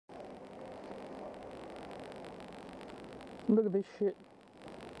Look at this shit.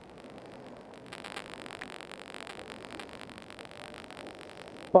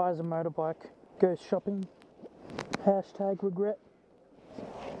 Buys a motorbike, goes shopping, hashtag regret.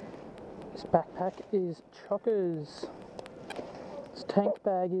 This backpack is chockers. This tank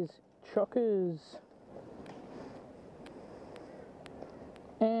bag is chockers.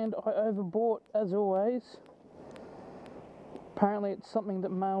 And I overbought, as always. Apparently it's something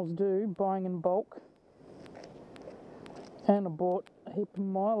that males do, buying in bulk. And I bought a heap of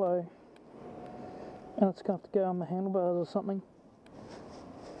Milo. And it's going to have to go on the handlebars or something.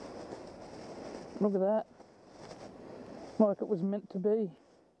 Look at that. Like it was meant to be.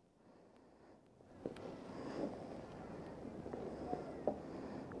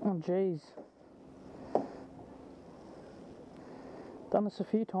 Oh jeez. Done this a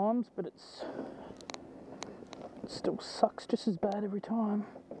few times, but it still sucks just as bad every time.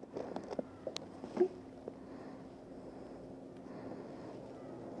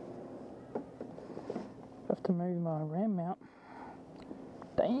 Have to move my ram mount.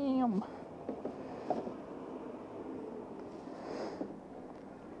 Damn.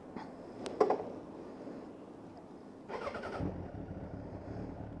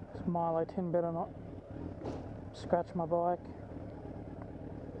 This Milo tin better not scratch my bike.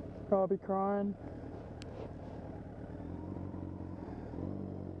 I'll be crying.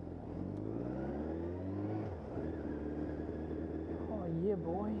 Oh yeah,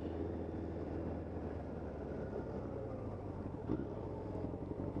 boy.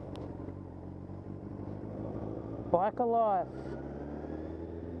 Bike alive.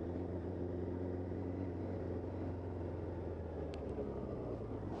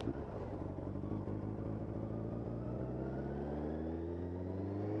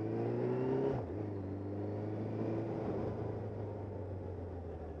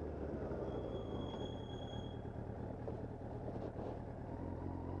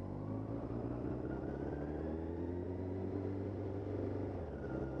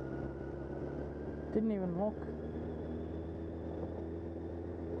 Didn't even look.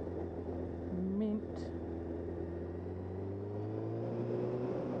 Mint.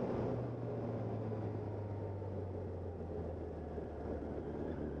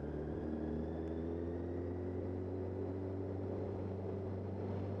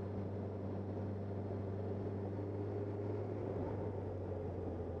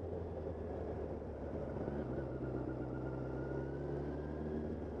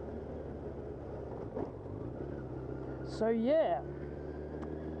 So yeah,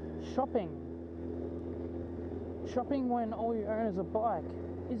 shopping when all you own is a bike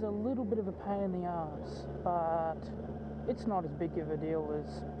is a little bit of a pain in the arse, but it's not as big of a deal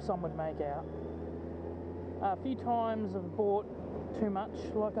as some would make out. A few times I've bought too much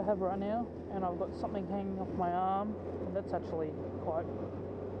like I have right now, and I've got something hanging off my arm, and that's actually quite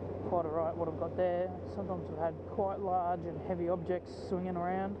alright what I've got there. Sometimes I've had quite large and heavy objects swinging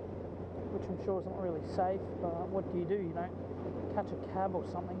around, which I'm sure isn't really safe, but what do? You don't catch a cab or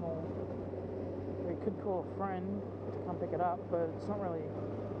something, or you could call a friend to come pick it up, but it's not really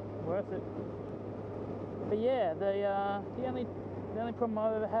worth it. But yeah, the only problem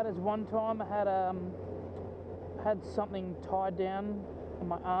I've ever had is one time I had something tied down on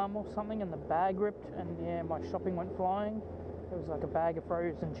my arm or something, and the bag ripped, and yeah, my shopping went flying. It was like a bag of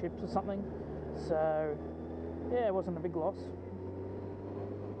frozen chips or something, so yeah, it wasn't a big loss.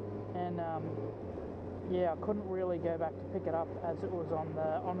 And yeah, I couldn't really go back to pick it up as it was on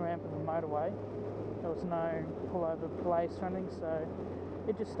the on-ramp of the motorway. There was no pull-over place or anything, so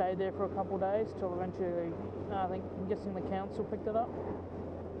it just stayed there for a couple of days till eventually, I'm guessing the council picked it up.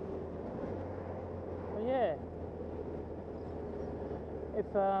 But yeah, if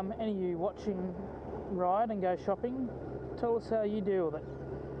any of you watching ride and go shopping, tell us how you deal with it.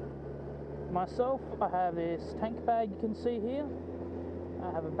 Myself, I have this tank bag you can see here.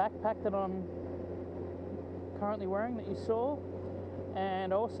 I have a backpack that I'm currently wearing that you saw,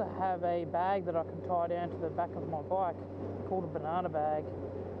 and I also have a bag that I can tie down to the back of my bike called a banana bag,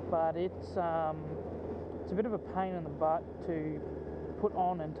 but it's a bit of a pain in the butt to put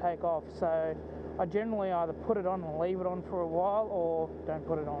on and take off, so I generally either put it on and leave it on for a while or don't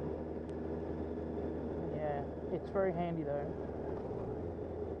put it on. Yeah, it's very handy though.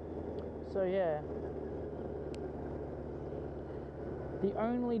 So yeah, the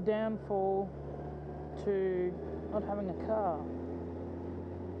only downfall to not having a car.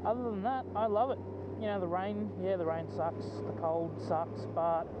 Other than that, I love it. You know, the rain sucks, the cold sucks,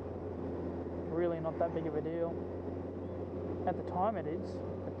 but really not that big of a deal. At the time it is,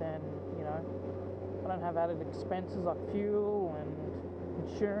 but then, you know, I don't have added expenses like fuel and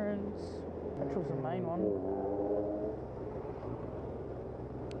insurance. Petrol's the main one.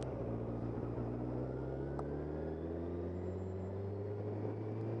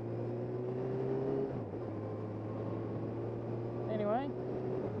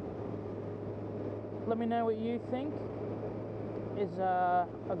 let me know what you think is a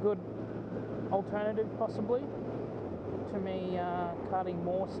good alternative possibly to me carting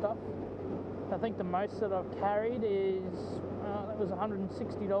more stuff. I think the most that I've carried is that was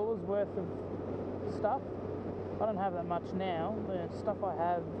 $160 worth of stuff. I don't have that much now. The stuff I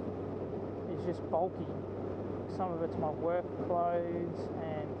have is just bulky. Some of it's my work clothes,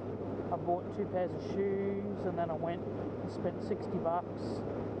 and I bought 2 pairs of shoes, and then I went and spent $60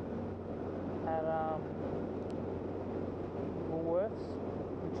 at Woolworths,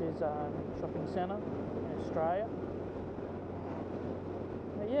 which is a shopping centre in Australia.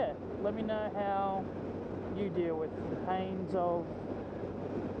 But yeah, let me know how you deal with the pains of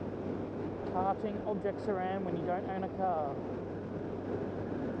carting objects around when you don't own a car.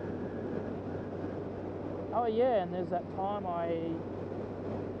 Oh yeah, and there's that time I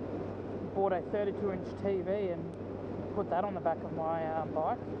bought a 32-inch TV and put that on the back of my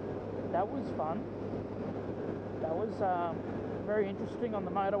bike. That was fun. That was very interesting on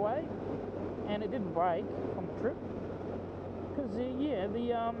the motorway, and it didn't break on the trip because the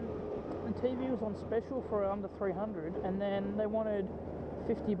TV was on special for under $300, and then they wanted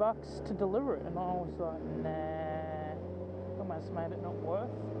 $50 to deliver it, and I was like, nah, almost made it not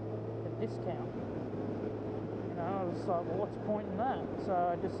worth the discount. You know, I was like, well, what's the point in that? So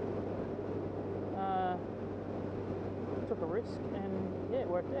I just took a risk, and yeah, it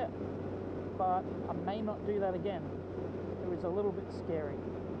worked out. But I may not do that again. It was a little bit scary.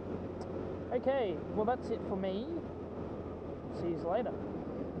 Okay, well that's it for me. See you later.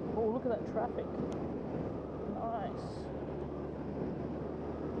 Oh, look at that traffic. Nice.